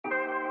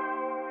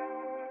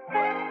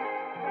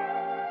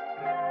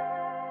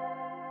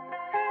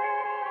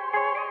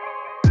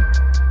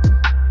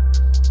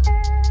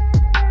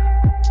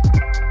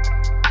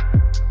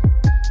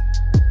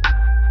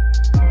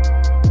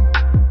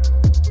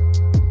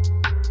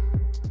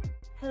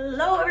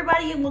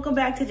everybody, and welcome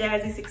back to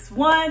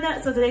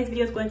Jazzy61. So today's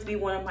video is going to be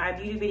one of my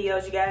beauty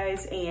videos, you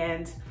guys,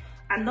 and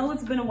I know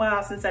it's been a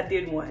while since I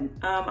did one.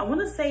 I want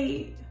to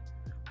say,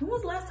 when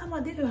was the last time I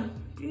did a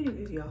beauty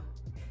video?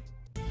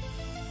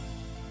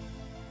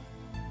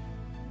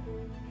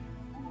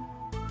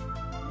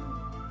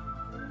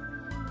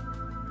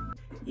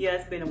 Yeah,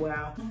 it's been a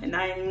while, and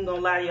I ain't even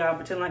gonna lie to y'all,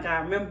 pretend like I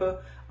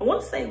remember. I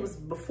want to say it was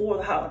before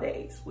the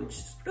holidays, which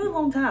is a really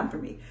long time for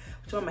me,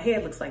 which is why my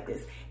head looks like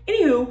this.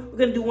 Anywho, we're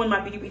gonna do one of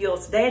my beauty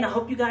videos today, and I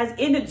hope you guys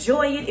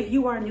enjoy it. If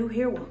you are new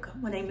here,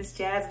 welcome. My name is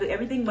Jazz. Do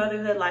everything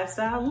motherhood,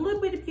 lifestyle, a little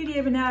bit of beauty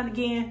every now and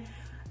again.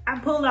 I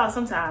pull it out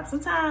sometimes.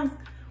 Sometimes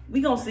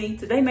we gonna see.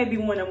 Today may be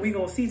one of them we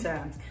gonna see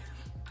times.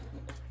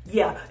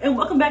 Yeah, and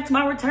welcome back to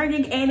my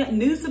returning and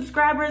new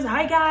subscribers.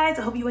 Hi guys,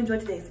 I hope you enjoyed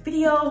today's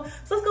video.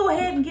 So let's go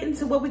ahead and get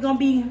into what we're gonna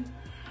be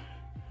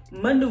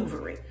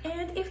maneuvering.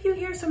 And if you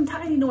hear some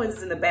tiny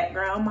noises in the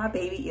background, my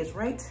baby is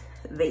right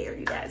there,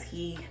 you guys.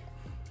 He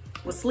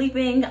was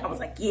sleeping. I was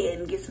like, yeah,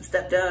 and get some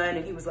stuff done.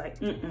 And he was like,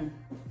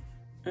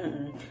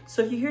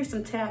 So if you hear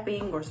some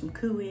tapping or some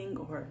cooing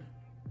or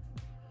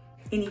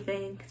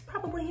anything, it's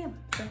probably him.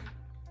 So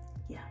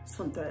yeah, just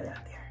want to throw it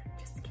out there.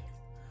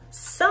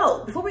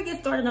 So before we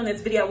get started on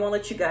this video, I want to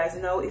let you guys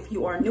know, if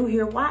you are new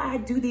here, why I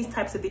do these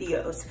types of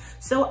videos.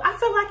 So I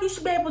feel like you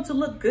should be able to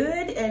look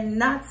good and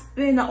not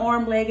spend an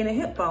arm, leg, and a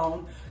hip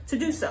bone to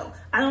do so.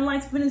 I don't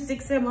like spending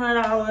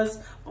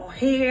 $600–700 on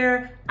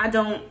hair. I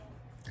don't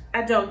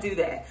do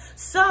that.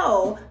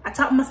 So I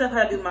taught myself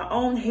how to do my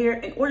own hair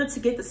in order to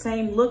get the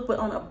same look, but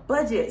on a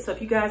budget. So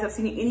if you guys have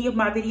seen any of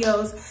my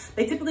videos,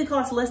 they typically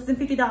cost less than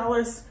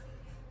 $50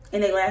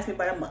 and they last me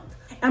about a month.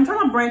 I'm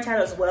trying to branch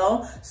out as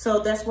well, so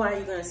that's why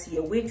you're gonna see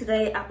a wig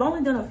today. I've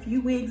only done a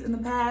few wigs in the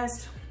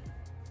past,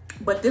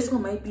 but this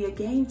one might be a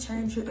game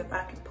changer if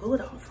I can pull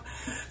it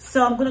off.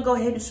 So I'm gonna go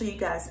ahead and show you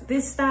guys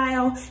this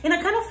style. And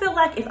I kind of feel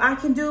like if I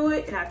can do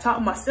it and I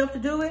taught myself to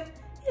do it,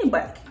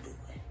 anybody can do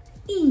it.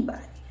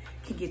 Anybody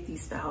can get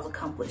these styles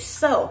accomplished.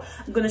 So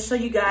I'm gonna show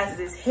you guys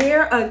this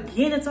hair.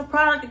 Again, it's a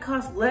product that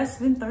costs less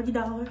than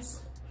 $30.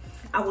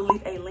 I will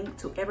leave a link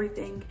to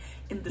everything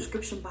in the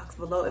description box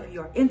below if you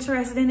are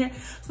interested in it.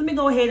 So let me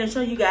go ahead and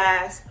show you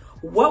guys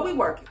what we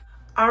working.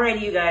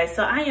 Alrighty, you guys,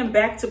 so I am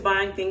back to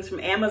buying things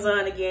from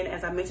Amazon again.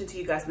 As I mentioned to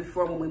you guys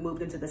before, when we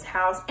moved into this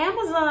house,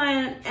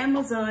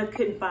 Amazon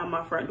couldn't find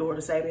my front door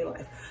to save their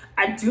life.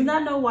 I do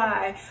not know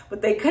why,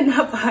 but they could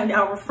not find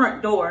our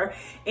front door.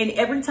 And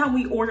every time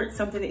we ordered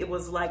something, it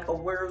was like a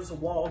Where's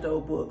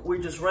Waldo book.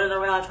 We're just running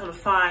around trying to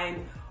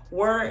find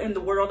where in the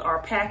world our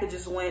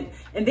packages went.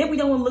 And then we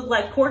don't want to look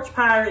like porch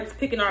pirates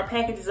picking our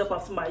packages up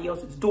off somebody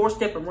else's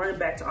doorstep and running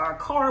back to our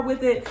car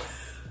with it.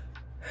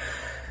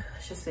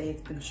 Let's just say it's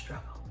been a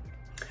struggle.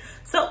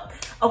 So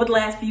over the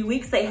last few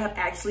weeks, they have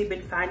actually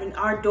been finding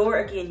our door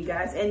again, you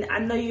guys. And I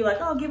know you're like,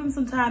 oh, give them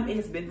some time. It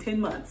has been 10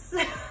 months.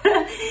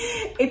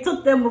 It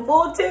took them a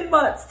full 10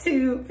 months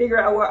to figure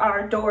out where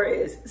our door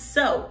is.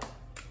 So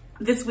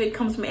this wig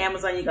comes from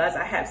Amazon, you guys.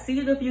 I have seen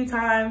it a few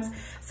times.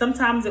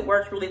 Sometimes it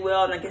works really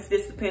well, and I guess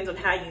this depends on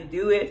how you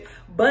do it.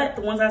 But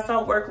the ones I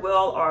saw work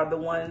well are the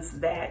ones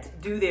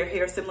that do their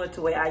hair similar to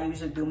the way I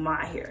usually do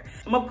my hair.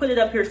 I'm gonna put it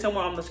up here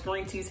somewhere on the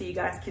screen too so you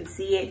guys can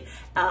see it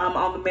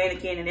on the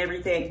mannequin and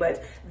everything.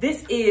 But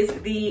this is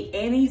the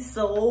Annie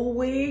Soul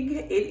wig.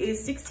 It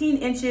is 16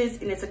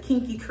 inches and it's a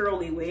kinky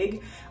curly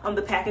wig.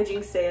 The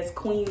packaging says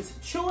Queen's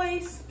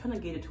Choice. I'm trying to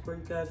get it to where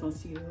you guys don't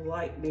see the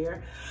light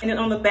there. And then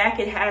on the back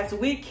it has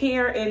wig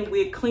care and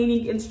wig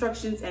cleaning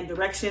instructions and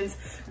directions.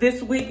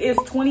 This wig is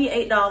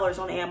 $28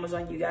 on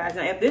Amazon, you guys.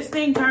 Now if this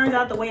thing turns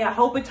out the way I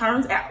hope it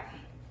turns out,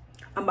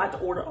 I'm about to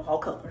order all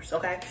colors,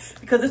 okay?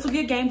 Because this will be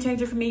a game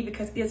changer for me,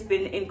 because it's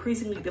been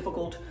increasingly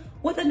difficult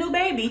with a new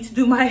baby to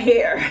do my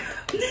hair.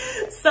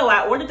 So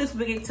I ordered this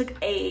wig. It took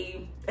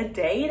a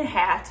day and a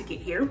half to get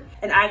here,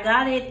 and I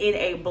got it in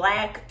a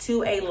black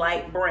to a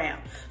light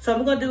brown. So what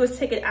I'm gonna do is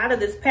take it out of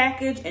this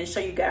package and show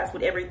you guys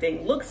what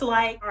everything looks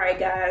like. All right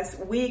guys,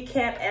 wig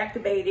cap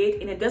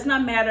activated, and it does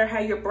not matter how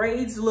your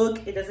braids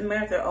look. It doesn't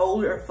matter if they're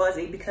old or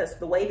fuzzy, because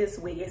the way this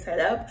wig is set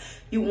up,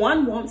 you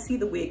won't see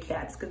the wig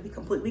cap. It's gonna be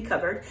completely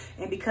covered,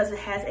 and because it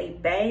has a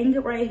bang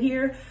right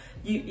here,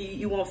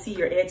 you won't see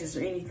your edges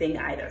or anything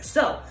either.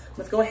 So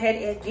let's go ahead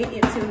and get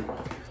into,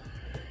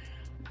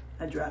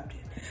 I dropped it.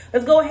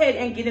 Let's go ahead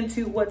and get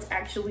into what's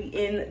actually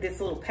in this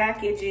little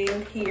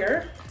packaging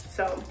here.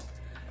 So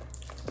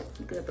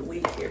look at the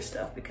wig hair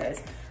stuff,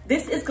 because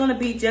this is gonna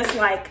be just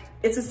like,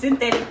 it's a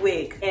synthetic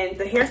wig. And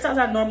the hairstyles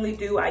I normally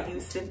do, I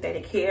use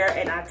synthetic hair,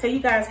 and I tell you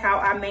guys how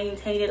I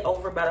maintain it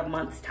over about a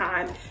month's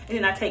time, and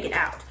then I take it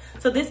out.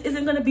 So this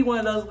isn't gonna be one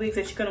of those wigs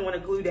that you're gonna wanna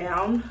glue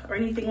down or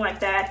anything like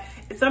that.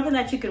 It's something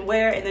that you can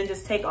wear and then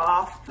just take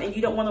off, and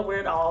you don't wanna wear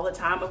it all the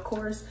time, of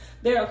course.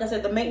 There, like I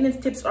said, the maintenance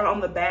tips are on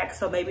the back,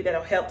 so maybe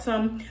that'll help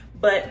some.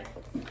 But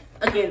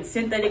again,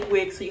 synthetic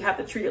wig, so you have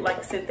to treat it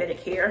like synthetic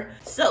hair.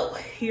 So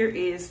here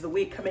is the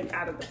wig coming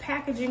out of the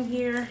packaging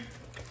here.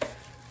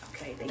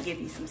 Okay, they give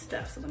you some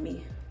stuff, so let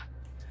me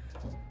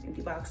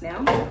empty box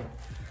now.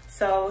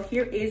 So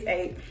here is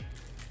a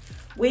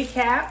wig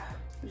cap.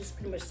 which is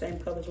pretty much the same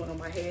color as one on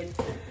my head.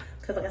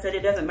 Because like I said,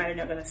 it doesn't matter,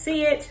 they're gonna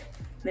see it.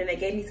 And then they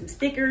gave me some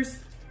stickers,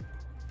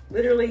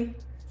 literally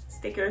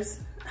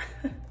stickers,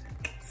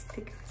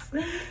 stickers,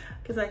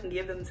 because I can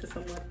give them to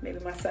someone, maybe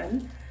my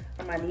son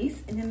or my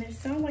niece. And then there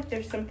sounds like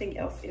there's something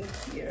else in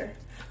here.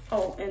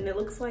 Oh, and it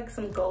looks like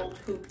some gold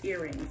hoop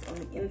earrings on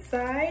the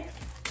inside.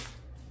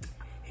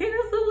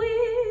 Here's the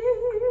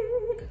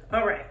wig.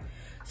 All right,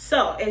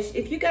 so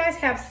if you guys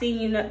have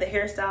seen the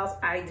hairstyles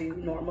I do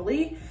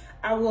normally,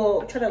 I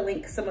will try to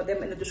link some of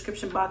them in the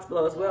description box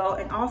below as well,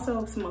 and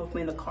also some of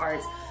them in the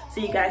cards so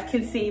you guys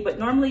can see. But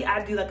normally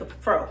I do like a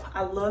fro.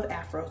 I love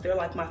afros. They're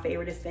like my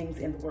favoriteest things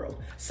in the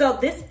world. So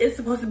this is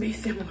supposed to be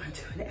similar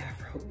to an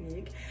afro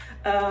wig.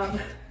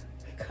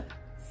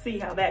 See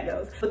how that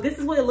goes. But this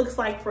is what it looks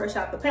like fresh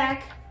out the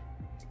pack.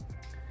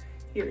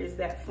 Here is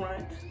that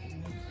front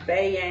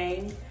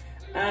bang.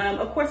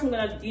 Of course I'm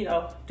gonna, you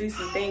know, do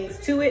some things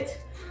to it,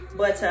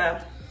 but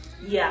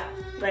yeah,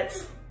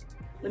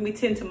 let me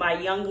tend to my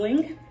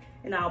youngling,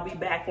 and I'll be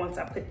back once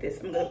I put this.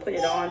 I'm gonna put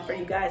it on for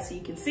you guys so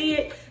you can see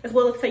it, as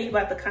well as tell you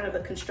about the kind of the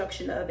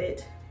construction of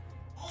it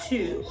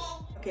too.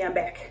 Okay, I'm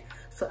back.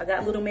 So I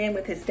got little man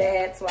with his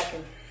dad so I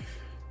can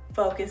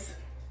focus.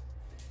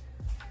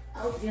 I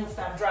hope you don't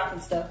stop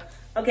dropping stuff.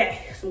 Okay,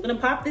 so I'm gonna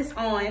pop this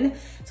on.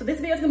 So this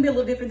video is gonna be a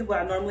little different than what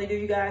I normally do,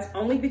 you guys,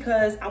 only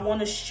because I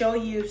wanna show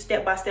you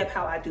step by step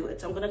how I do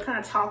it. So I'm gonna kind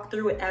of talk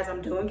through it as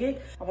I'm doing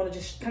it. I wanna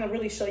just kind of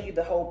really show you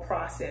the whole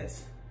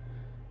process.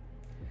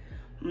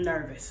 I'm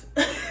nervous.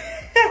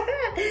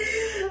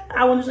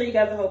 I wanna show you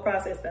guys the whole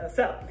process though.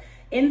 So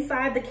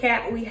inside the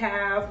cap, we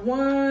have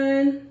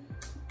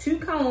 2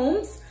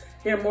 combs.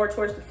 They're more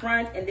towards the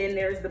front, and then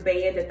there's the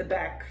band at the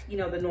back, you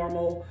know, the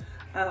normal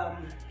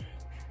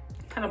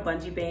kind of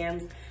bungee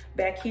bands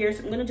back here.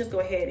 So I'm gonna just go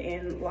ahead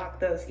and lock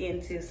those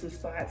into some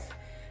spots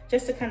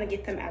just to kind of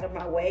get them out of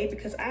my way,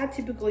 because I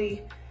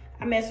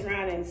mess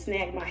around and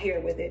snag my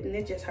hair with it and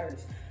it just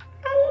hurts.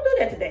 I won't do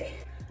that today.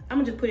 I'm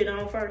gonna just put it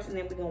on first, and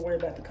then we're gonna worry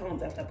about the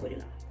combs after I put it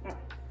on. All right.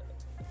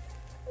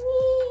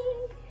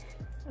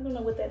 I don't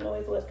know what that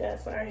noise was,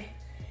 guys, sorry.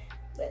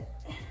 But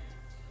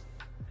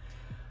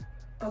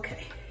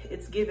okay,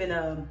 it's giving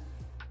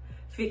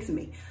fix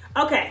me.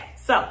 Okay,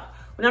 so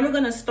now we're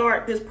gonna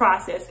start this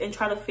process and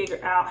try to figure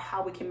out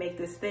how we can make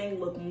this thing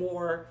look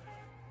more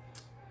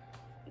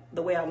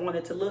the way I want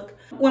it to look.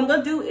 What I'm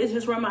gonna do is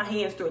just run my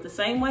hands through it the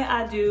same way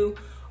I do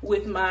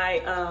with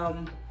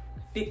my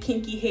big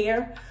kinky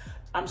hair.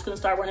 I'm just gonna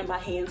start running my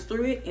hands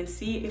through it and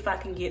see if I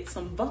can get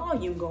some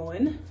volume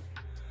going,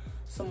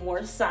 some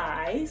more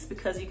size,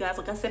 because you guys,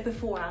 like I said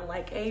before, I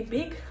like a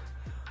big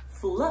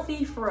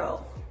fluffy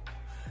fro.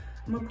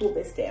 I'm gonna pull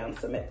this down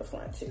some at the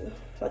front too.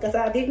 Like I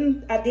said, I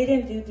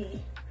didn't do the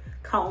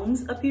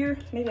combs up here.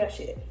 Maybe I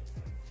should,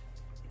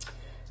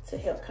 to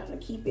help kind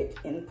of keep it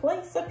in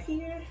place up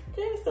here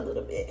just a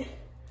little bit.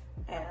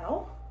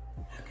 Ow.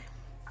 Okay,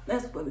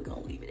 that's where we're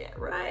gonna leave it at,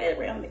 right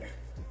around there.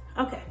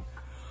 Okay,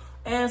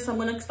 and so I'm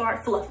gonna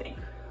start fluffing.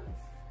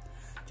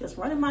 Just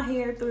running my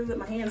hair through it,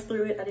 my hands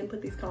through it. I didn't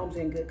put these combs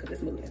in good because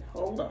it's moving.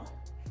 Hold on.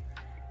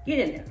 Get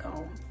in there,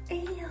 comb.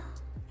 Ew.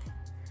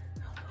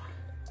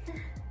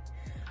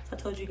 I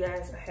told you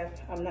guys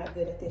I'm not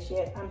good at this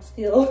yet. I'm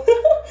still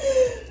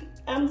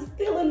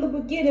in the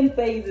beginning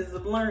phases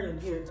of learning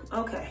here.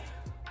 Okay,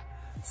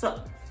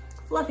 so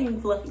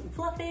fluffing, fluffing,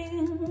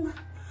 fluffing,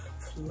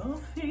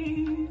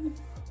 fluffing.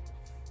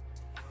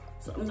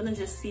 So I'm gonna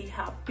just see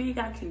how big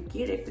I can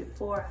get it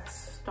before I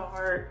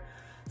start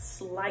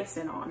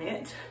slicing on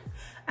it.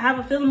 I have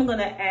a feeling I'm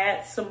gonna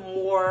add some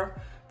more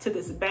to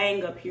this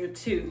bang up here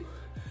too.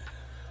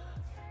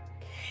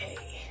 Okay.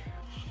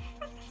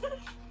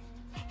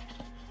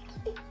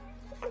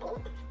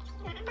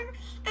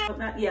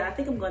 Yeah, I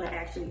think I'm gonna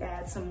actually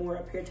add some more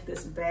up here to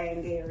this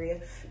bang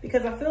area,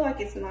 because I feel like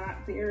it's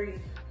not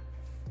very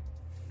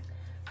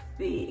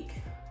big.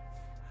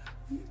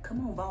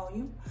 Come on,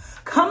 volume.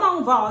 Come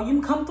on,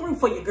 volume. Come through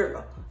for your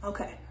girl.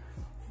 Okay,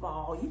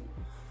 volume.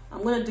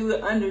 I'm gonna do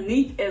it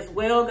underneath as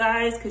well,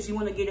 guys, because you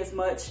wanna get as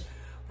much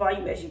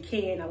volume as you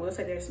can. I will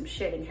say there's some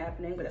shedding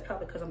happening, but that's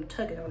probably because I'm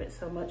tugging on it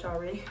so much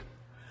already.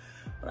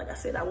 But like I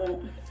said, I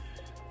want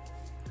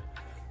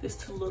this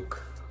to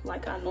look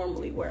like I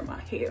normally wear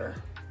my hair.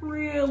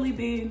 Really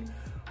big,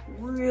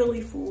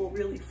 really full,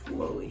 really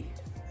flowy.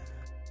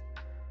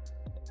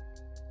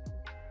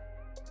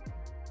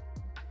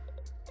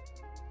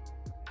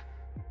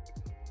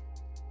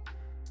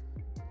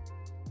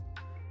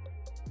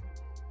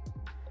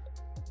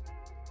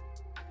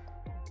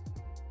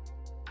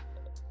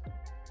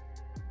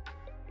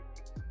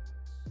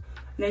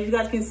 Now you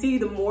guys can see,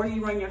 the more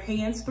you run your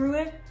hands through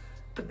it,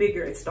 the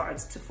bigger it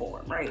starts to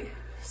form, right?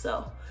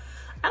 So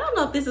I don't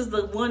know if this is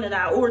the one that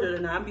I ordered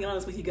or not. I'll be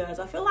honest with you guys.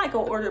 I feel like I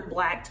ordered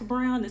black to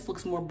brown. This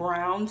looks more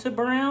brown to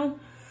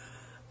brown.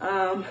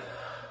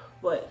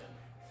 But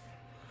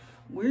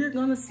we're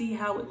gonna see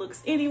how it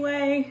looks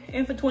anyway.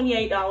 And for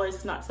 $28,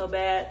 it's not so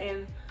bad.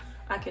 And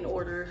I can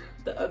order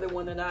the other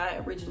one that I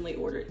originally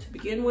ordered to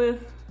begin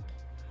with.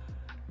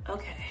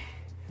 Okay.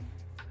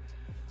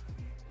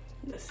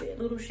 I said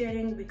little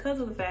shedding because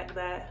of the fact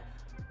that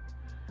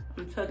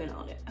I'm tugging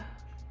on it.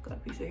 Got a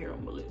piece of hair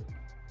on my lip.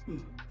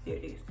 There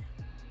it is.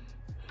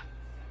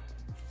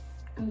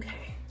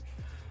 Okay,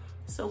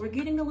 so we're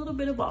getting a little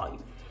bit of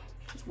volume,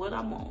 which is what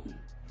I'm on.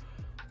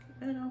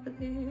 Get that over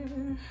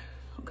there.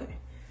 Okay,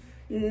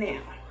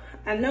 now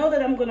I know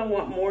that I'm gonna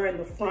want more in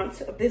the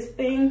front of this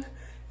thing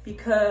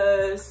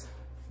because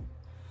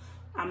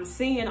I'm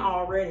seeing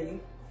already,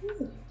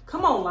 ooh,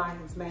 come on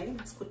Lions, man,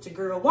 that's what your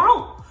girl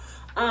want.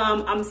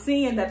 I'm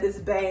seeing that this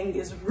bang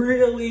is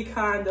really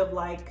kind of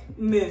like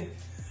meh,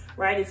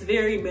 right? It's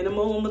very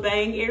minimal on the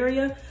bang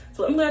area.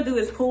 So what I'm gonna do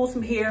is pull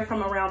some hair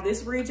from around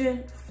this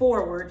region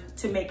forward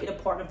to make it a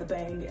part of the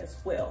bang as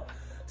well.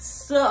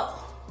 So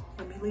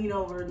let me lean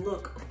over and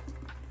look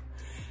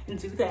and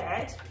do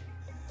that.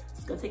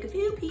 Just gonna take a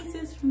few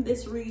pieces from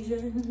this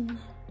region,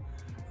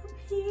 up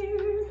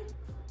here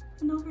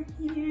and over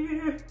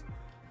here,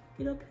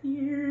 get up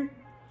here,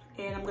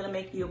 and I'm gonna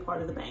make you a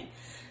part of the bang.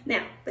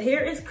 Now, the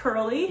hair is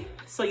curly,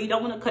 so you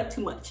don't wanna cut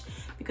too much,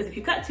 because if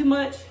you cut too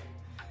much,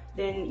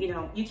 then you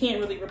know, you can't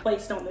really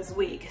replace it on this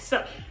wig.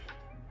 So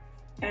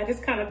I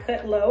just kind of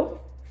cut low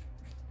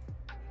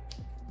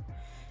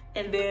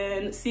and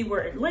then see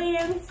where it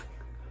lands.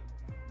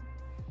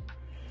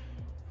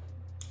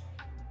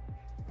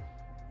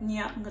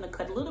 Yeah, I'm gonna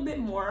cut a little bit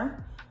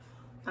more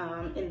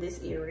in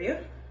this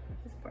area.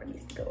 This part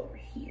needs to go over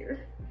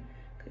here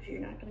because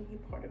you're not gonna be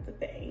part of the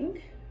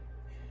bang.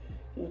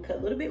 I'm gonna cut a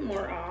little bit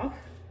more off.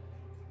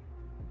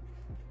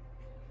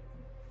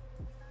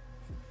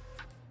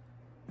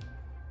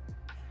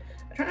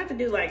 I try not to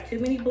do like too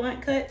many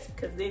blunt cuts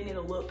because then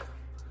it'll look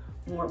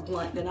more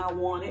blunt than I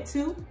want it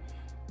to.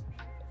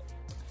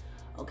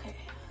 Okay,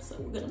 so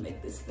we're gonna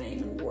make this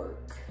thing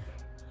work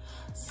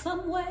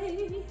some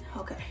way.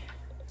 Okay.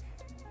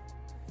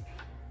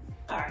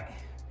 All right,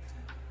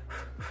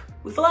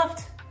 we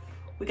fluffed,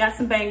 we got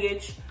some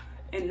bangage,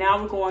 and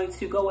now we're going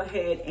to go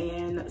ahead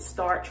and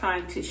start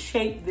trying to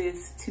shape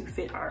this to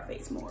fit our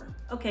face more.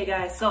 Okay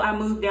guys, so I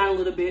moved down a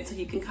little bit so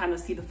you can kind of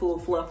see the full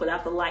fluff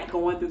without the light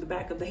going through the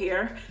back of the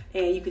hair,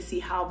 and you can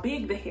see how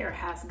big the hair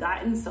has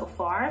gotten so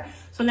far.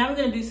 So now we're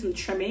gonna do some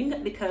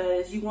trimming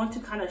because you want to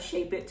kind of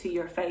shape it to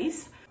your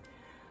face.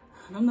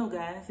 I don't know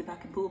guys if I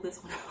can pull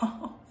this one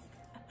off,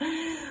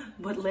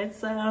 but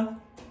let's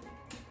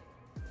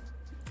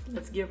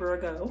give her a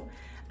go.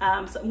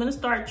 So I'm gonna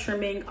start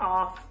trimming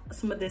off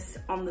some of this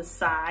on the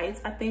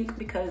sides, I think,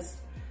 because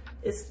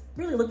it's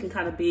really looking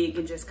kind of big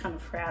and just kind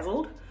of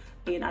frazzled,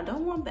 and I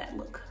don't want that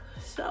look.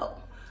 So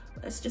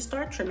let's just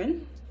start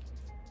trimming.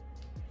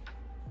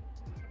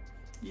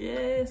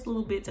 Just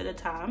little bits at a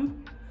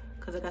time,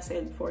 because like I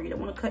said before, you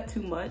don't want to cut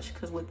too much,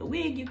 because with the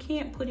wig, you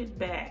can't put it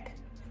back.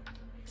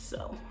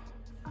 So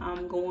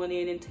I'm going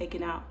in and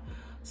taking out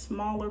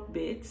smaller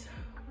bits.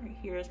 Right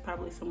here is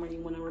probably somewhere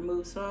you want to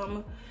remove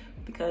some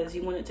because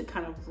you want it to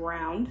kind of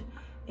round,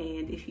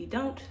 and if you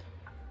don't,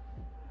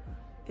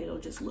 it'll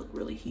just look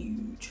really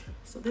huge.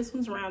 So this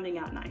one's rounding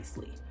out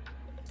nicely.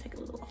 Take a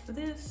little off of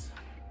this.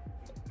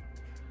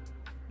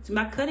 So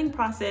my cutting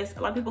process, a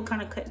lot of people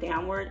kind of cut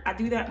downward. I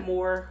do that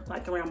more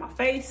like around my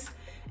face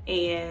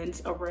and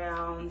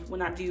around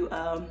when I do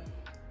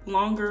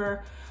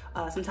longer,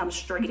 sometimes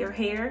straighter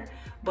hair,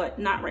 but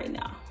not right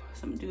now.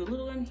 So I'm gonna do a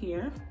little in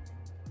here.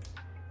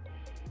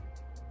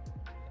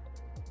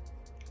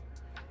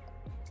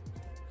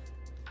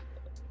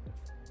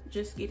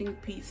 Just getting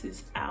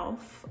pieces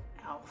off,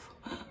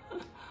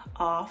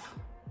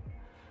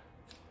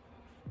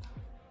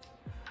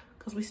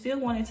 because we still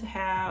wanted to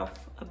have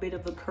a bit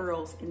of the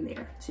curls in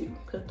there too,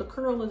 because the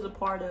curl is a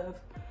part of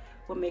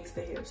what makes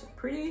the hair so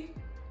pretty.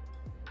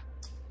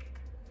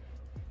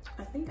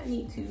 I think I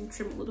need to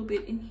trim a little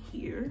bit in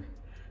here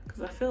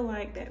because I feel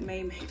like that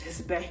may make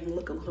this bang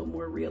look a little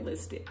more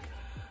realistic,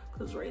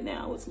 because right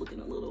now it's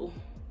looking a little,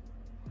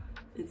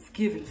 it's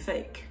giving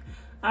fake.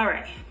 All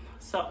right,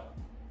 so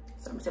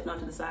I'm stepping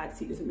onto the side.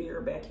 See this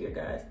mirror back here,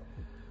 guys?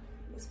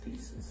 This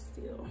piece is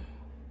still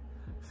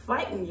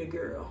fighting your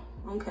girl.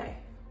 Okay.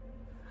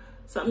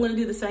 So I'm gonna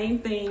do the same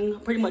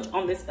thing pretty much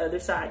on this other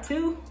side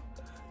too,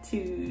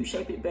 to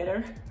shape it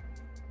better,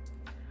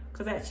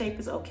 because that shape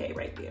is okay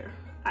right there.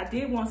 I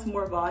did want some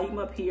more volume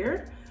up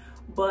here,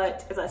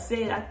 but as I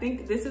said, I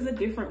think this is a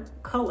different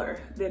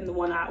color than the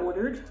one I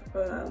ordered,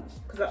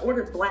 because I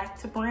ordered black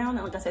to brown,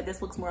 and like I said,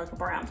 this looks more like a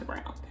brown to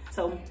brown.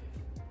 So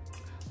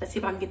let's see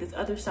if I can get this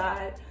other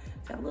side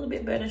to have a little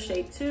bit better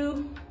shape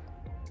too.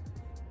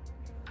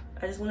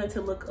 I just wanted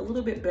to look a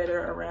little bit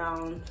better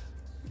around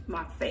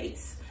my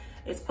face.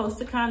 It's supposed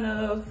to kind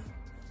of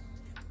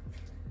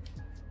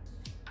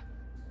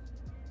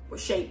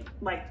shape,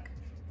 like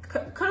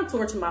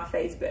contour to my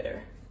face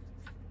better.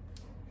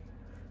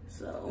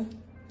 So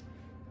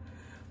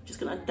I'm just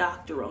gonna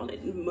doctor on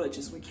it as much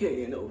as we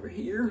can over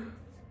here.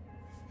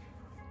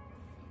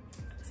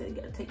 So you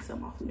gotta take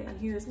some off from down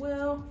here as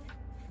well.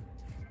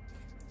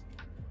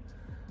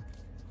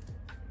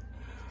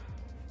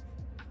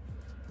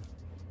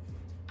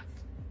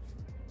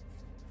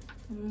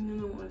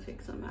 And I want to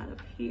take some out of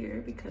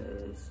here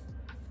because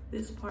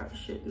This part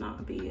should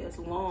not be as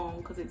long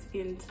because it's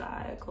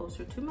inside,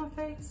 closer to my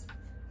face.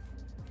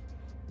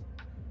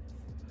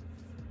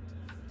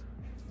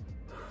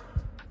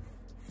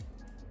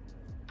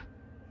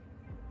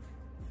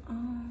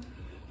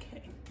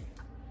 Okay.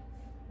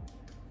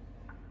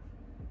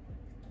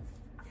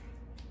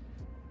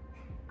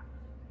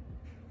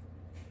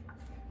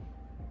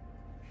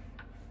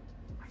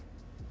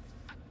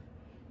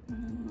 A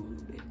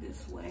little bit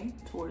this way,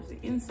 towards the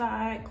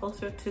inside,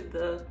 closer to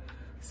the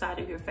side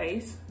of your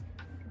face.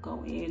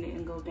 Go in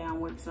and go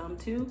downward some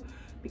too,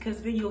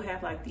 because then you'll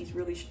have like these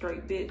really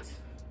straight bits,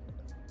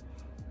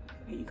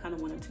 and you kind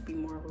of want it to be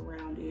more of a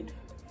rounded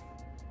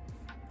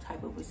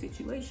type of a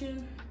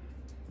situation.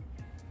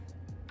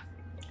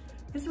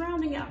 It's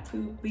rounding out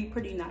to be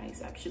pretty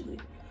nice, actually.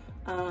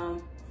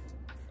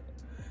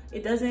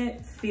 It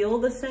doesn't feel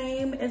the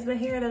same as the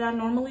hair that I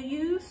normally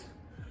use,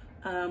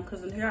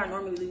 because the hair I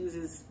normally use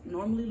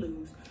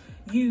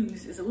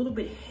is a little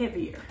bit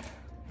heavier.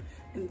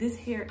 And this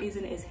hair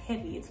isn't as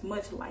heavy, it's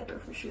much lighter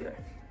for sure.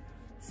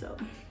 So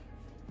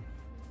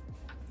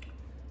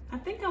I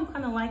think I'm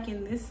kind of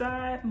liking this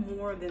side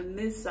more than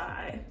this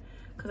side,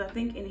 because I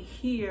think in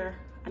here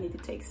I need to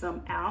take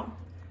some out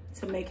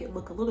to make it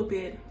look a little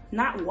bit,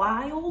 not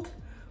wild,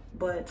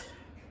 but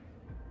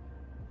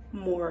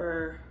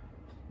more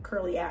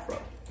curly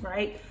afro,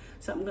 right?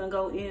 So I'm gonna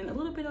go in a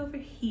little bit over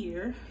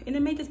here, and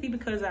it may just be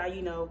because I,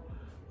 you know,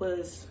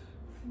 was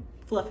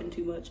fluffing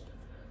too much.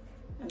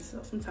 And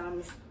so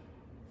sometimes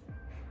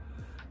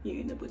you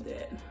end up with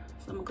that.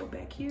 So I'm gonna go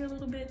back here a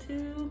little bit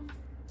too.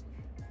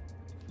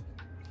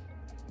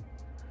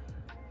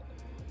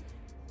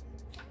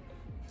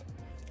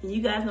 And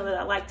you guys know that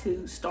I like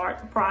to start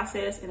the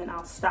process and then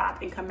I'll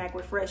stop and come back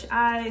with fresh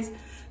eyes.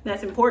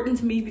 That's important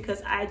to me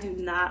because I do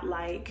not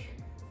like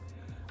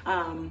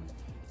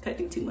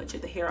cutting too much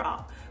of the hair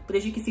off. But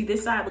as you can see,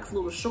 this side looks a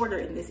little shorter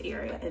in this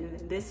area,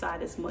 and this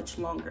side is much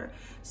longer.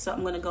 So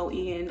I'm gonna go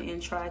in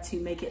and try to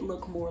make it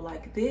look more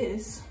like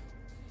this,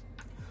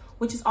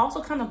 which is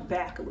also kind of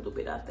back a little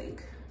bit, I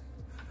think.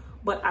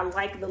 But I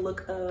like the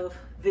look of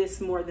this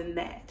more than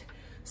that.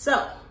 So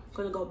I'm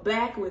gonna go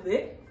back with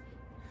it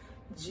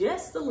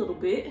just a little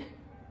bit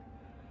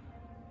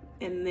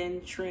and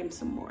then trim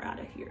some more out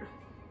of here,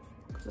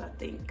 because I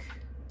think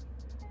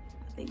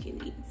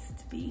it needs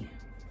to be,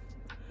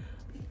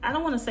 I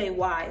don't want to say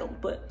wild,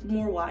 but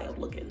more wild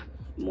looking,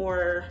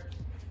 more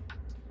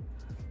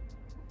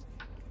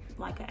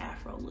like an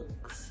afro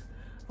looks,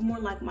 more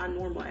like my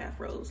normal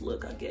afros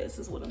look, I guess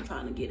is what I'm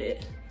trying to get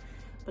at.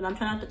 But I'm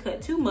trying not to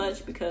cut too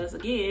much because,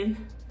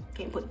 again,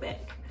 can't put it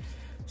back.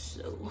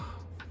 So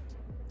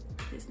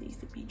this needs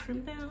to be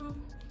trimmed down.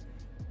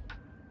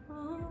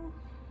 Oh,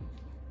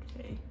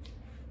 okay.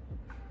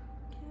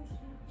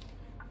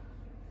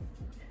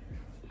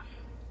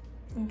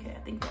 Okay, I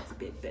think that's a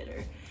bit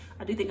better.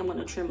 I do think I'm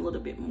gonna trim a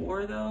little bit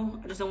more though.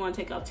 I just don't wanna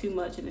take out too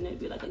much and then it'd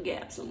be like a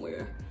gap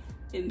somewhere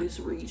in this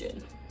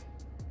region.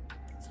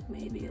 So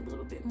maybe a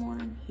little bit more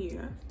in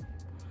here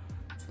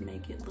to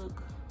make it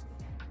look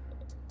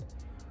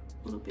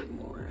a little bit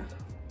more.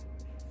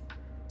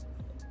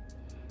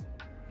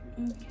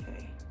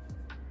 Okay.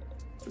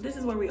 So this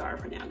is where we are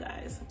for now,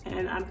 guys.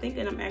 And I'm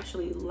thinking I'm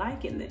actually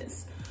liking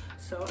this.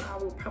 So I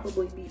will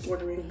probably be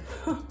ordering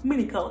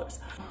many colors.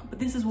 But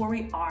this is where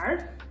we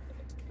are.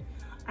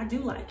 I do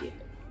like it.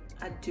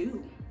 I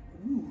do.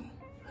 Ooh,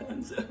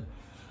 fancy.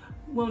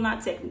 Well,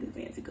 not technically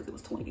fancy because it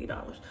was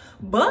 $28.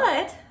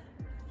 But,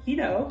 you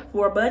know,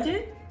 for a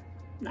budget,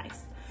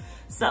 nice.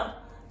 So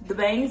the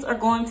bangs are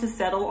going to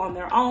settle on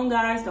their own,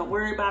 guys. Don't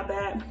worry about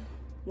that.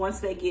 Once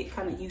they get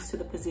kind of used to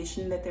the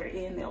position that they're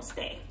in, they'll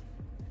stay.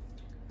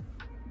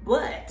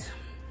 But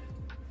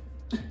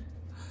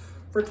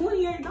for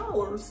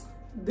 $28,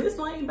 this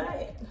ain't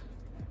bad.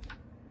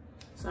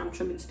 So I'm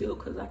trimming still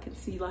because I can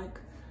see like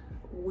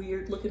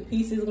weird looking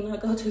pieces when I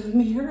go to the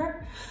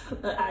mirror,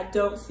 but I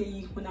don't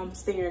see when I'm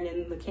staring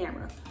in the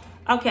camera.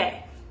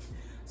 Okay,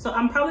 so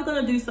I'm probably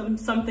gonna do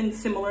something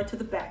similar to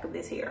the back of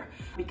this hair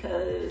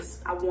because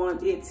I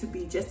want it to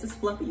be just as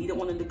fluffy. You don't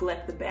want to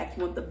neglect the back.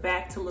 You want the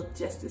back to look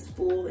just as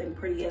full and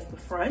pretty as the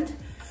front.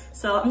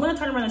 So I'm gonna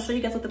turn around and show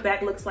you guys what the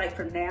back looks like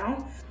for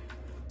now,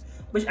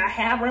 which I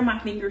have run my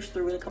fingers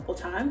through it a couple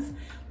times,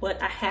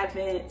 but I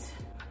haven't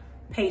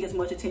paid as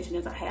much attention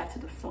as I have to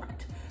the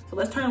front. So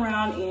let's turn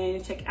around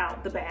and check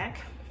out the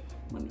back.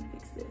 Let me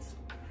fix this.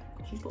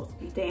 She's supposed to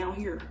be down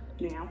here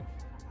now.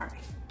 All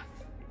right,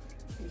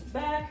 here's the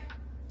back.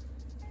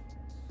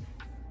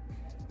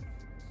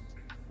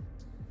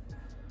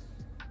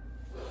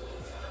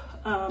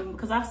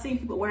 Because I've seen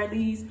people wear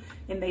these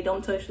and they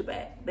don't touch the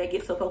back. They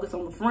get so focused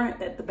on the front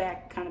that the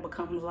back kind of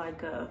becomes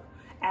like a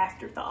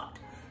afterthought.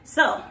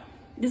 So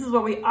this is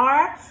where we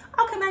are.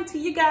 I'll come back to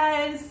you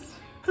guys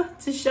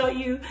to show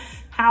you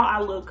how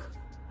I look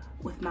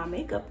with my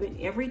makeup and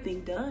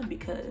everything done,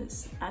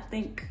 because I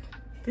think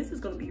this is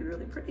gonna be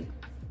really pretty.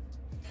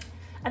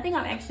 I think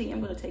I actually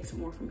am gonna take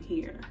some more from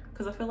here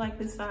because I feel like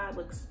this side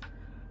looks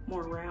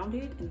more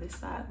rounded and this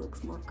side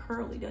looks more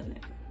curly, doesn't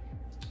it?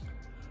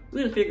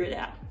 We're gonna figure it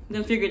out. We're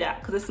gonna figure it out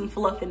because there's some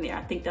fluff in there.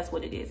 I think that's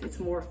what it is. It's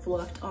more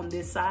fluffed on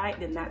this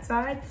side than that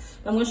side.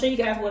 But I'm gonna show you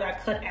guys what I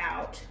cut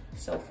out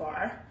so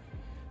far,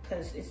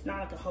 because it's not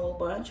like a whole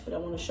bunch, but I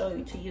want to show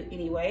it to you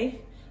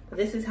anyway. But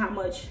this is how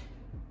much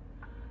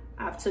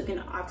I've taken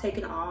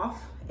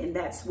off, and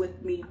that's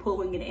with me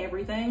pulling and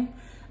everything.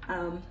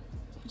 But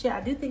yeah,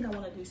 I do think I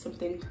want to do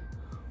something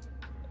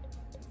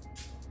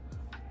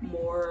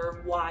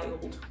more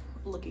wild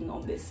looking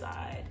on this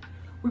side.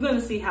 We're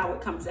gonna see how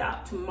it comes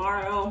out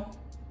tomorrow,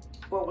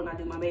 or when I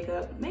do my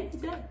makeup, maybe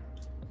today.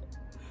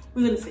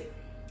 We're gonna see.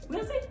 We're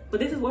gonna see. But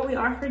this is where we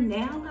are for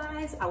now,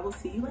 guys. I will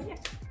see you later.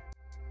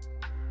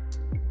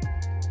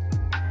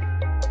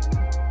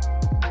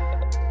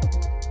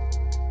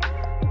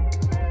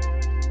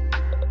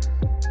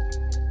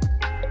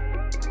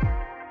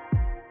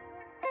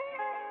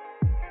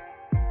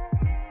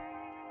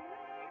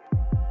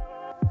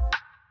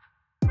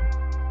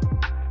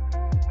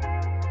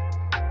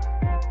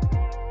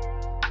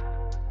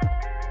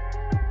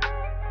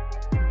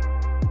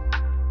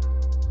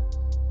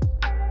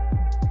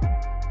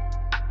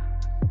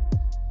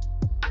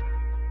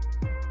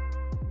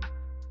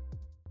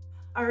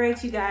 All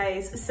right, you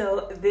guys,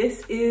 so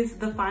this is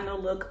the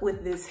final look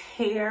with this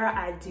hair.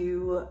 I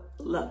do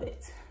love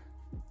it.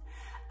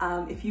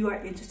 If you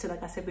are interested,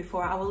 like I said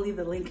before, I will leave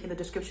the link in the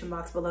description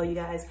box below, you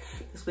guys.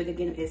 This wig,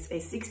 again, is a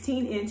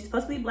 16-inch. It's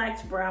supposed to be black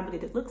to brown, but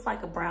it looks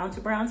like a brown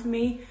to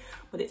me,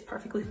 but it's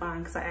perfectly fine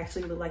because I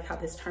actually really like how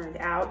this turned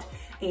out.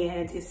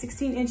 And it's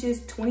 16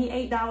 inches,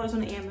 $28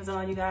 on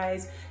Amazon, you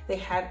guys. They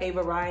have a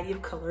variety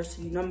of colors,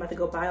 so you know I'm about to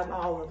go buy up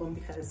all of them,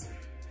 because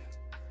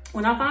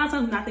when I find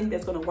something I think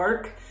that's gonna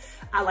work,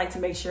 I like to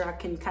make sure I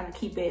can kind of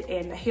keep it.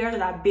 And the hair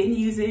that I've been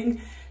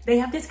using, they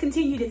have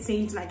discontinued, it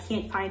seems, and I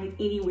can't find it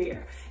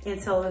anywhere.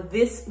 And so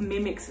this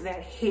mimics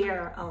that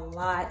hair a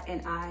lot,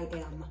 and I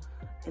am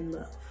in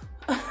love.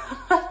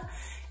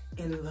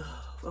 In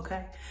love,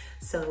 okay?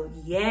 So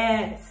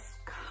yes,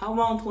 come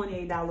on,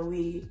 $28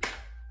 wig.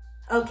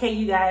 Okay,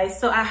 you guys,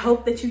 so I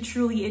hope that you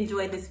truly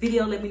enjoyed this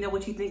video. Let me know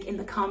what you think in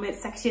the comment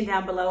section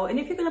down below. And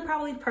if you're gonna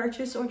probably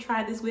purchase or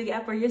try this wig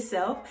out for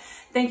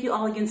yourself. Thank you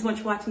all again so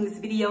much for watching this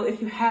video.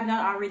 If you have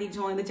not already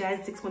joined the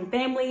Jazzy61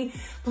 family,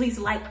 please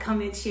like,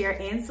 comment,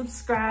 share, and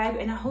subscribe.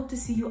 And I hope to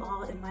see you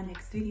all in my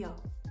next video.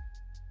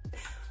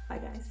 Bye,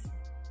 guys.